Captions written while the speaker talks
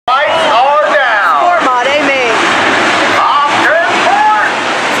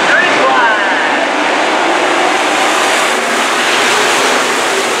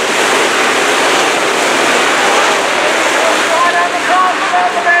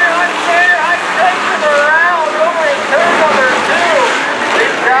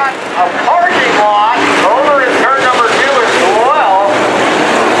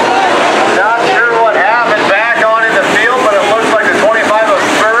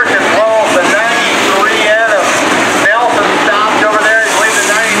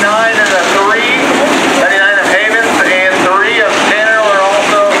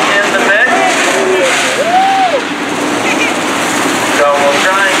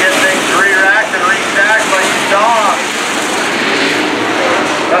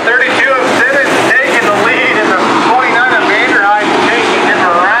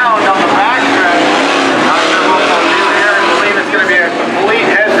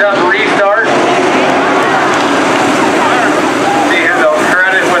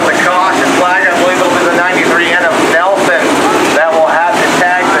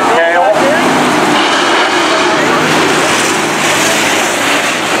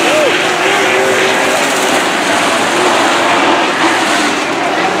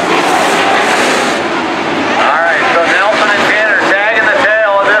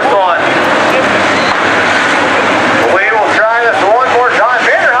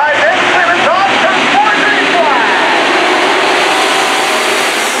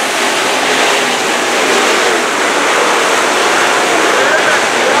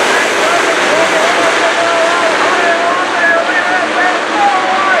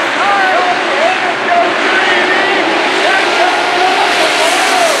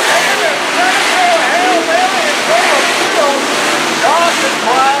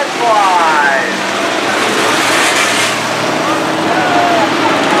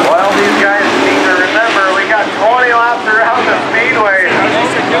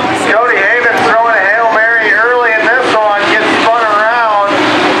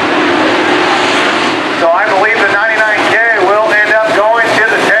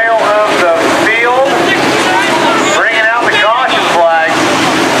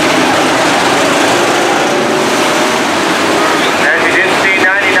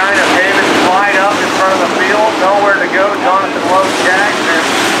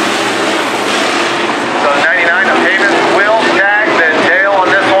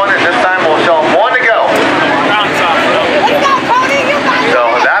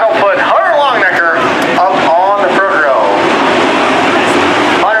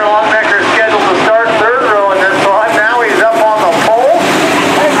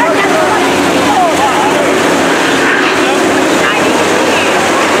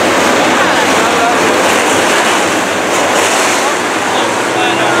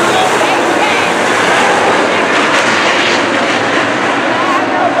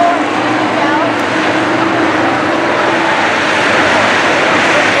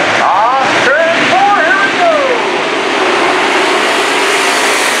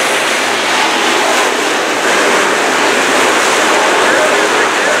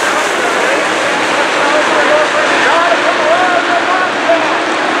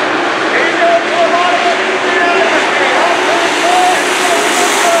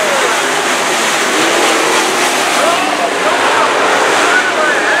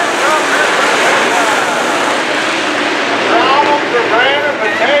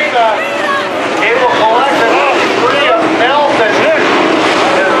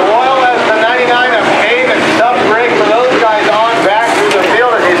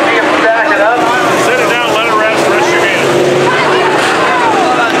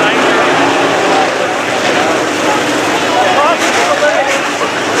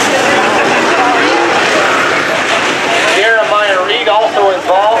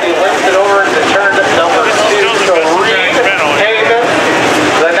involved. He lifts it over into turn number 2. So Reed, Haven,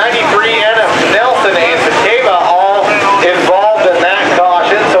 the 93 and Nelson and Pateva all involved in that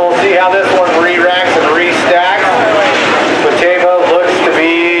caution. So we'll see how this one re-racks and restacks. Pateva looks to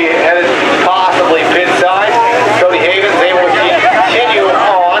be headed possibly pit side. Cody Haven's able to continue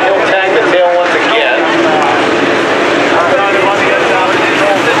on. He'll tag the tail once again.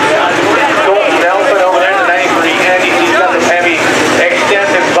 Nelson over there in the 93 and he sees got some heavy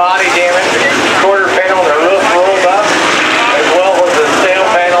extensive body damage. Quarter panel, the roof rolled up, as well as the sail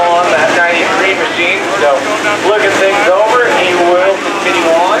panel on that 93 machine. So looking things over, he will continue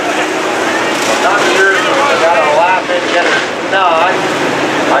on. Not sure if they got a lap in yet or not.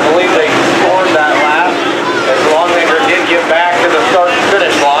 I believe they scored that lap as long as they did get back to the start and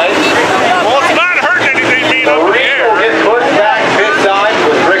finish line. Well, it's not hurting anything being So over Reed here. will get pushed back pit side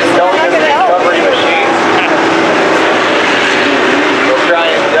with Rick telling him the recovery machine. We'll try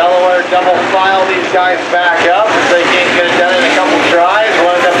and Delaware double file these guys back up. If they can't get it done in a couple tries,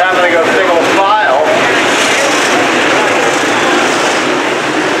 we'll end up having to go single file.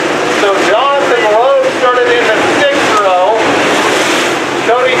 So Jonathan Lowe started in the 6th row.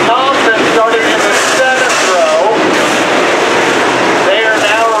 Cody Thompson started in the 7th row. They are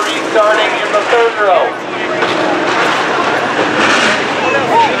now restarting in the 3rd row.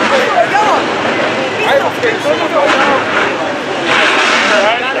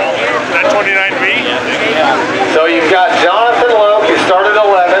 That 29B? Yeah.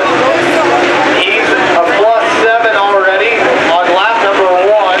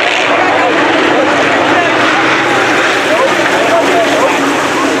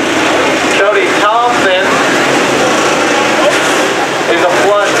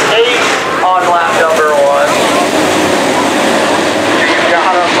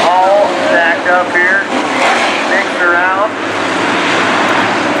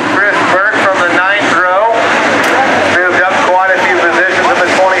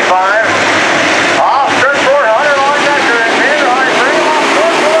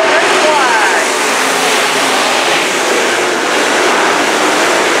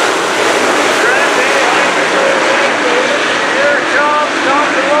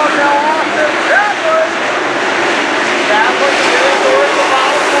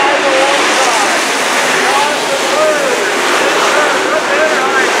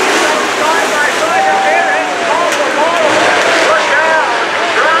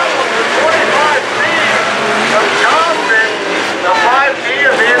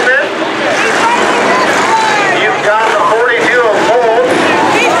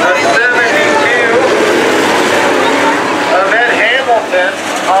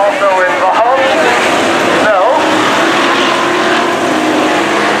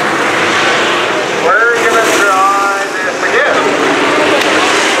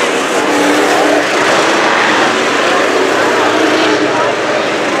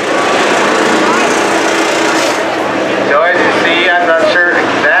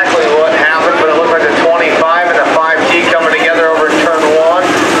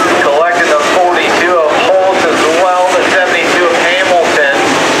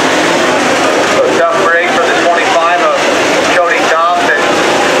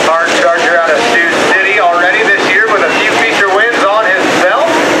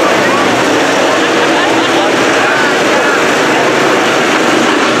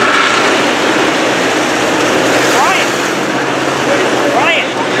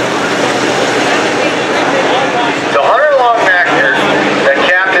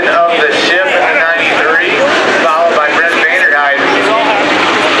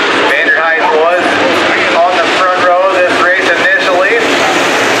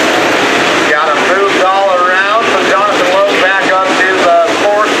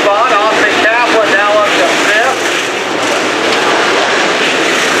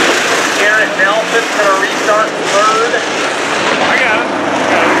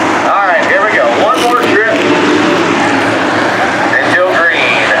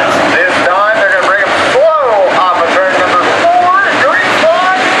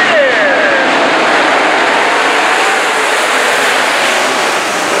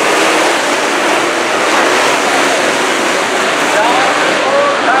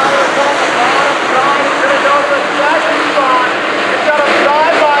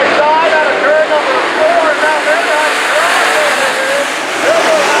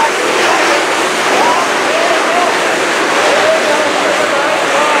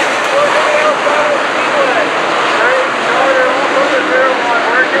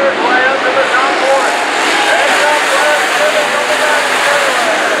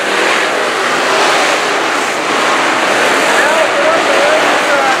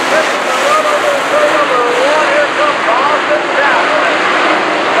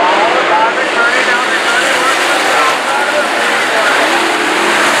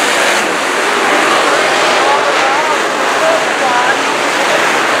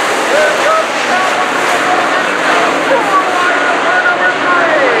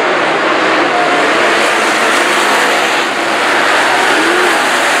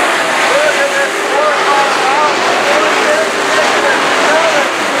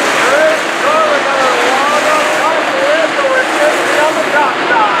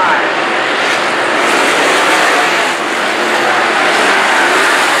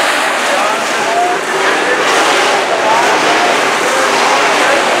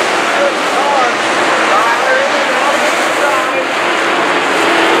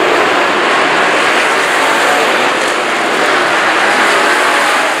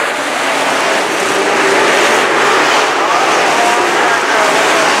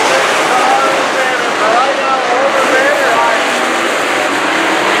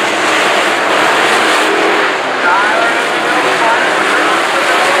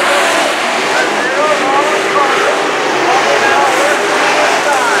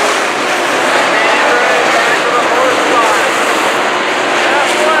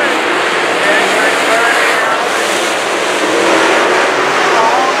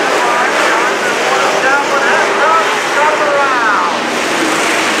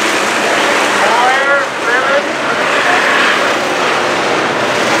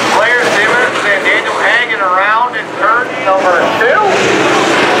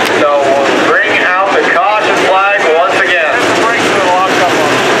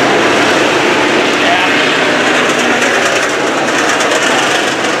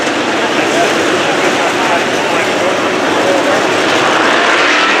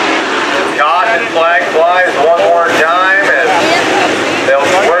 flag flies one more time.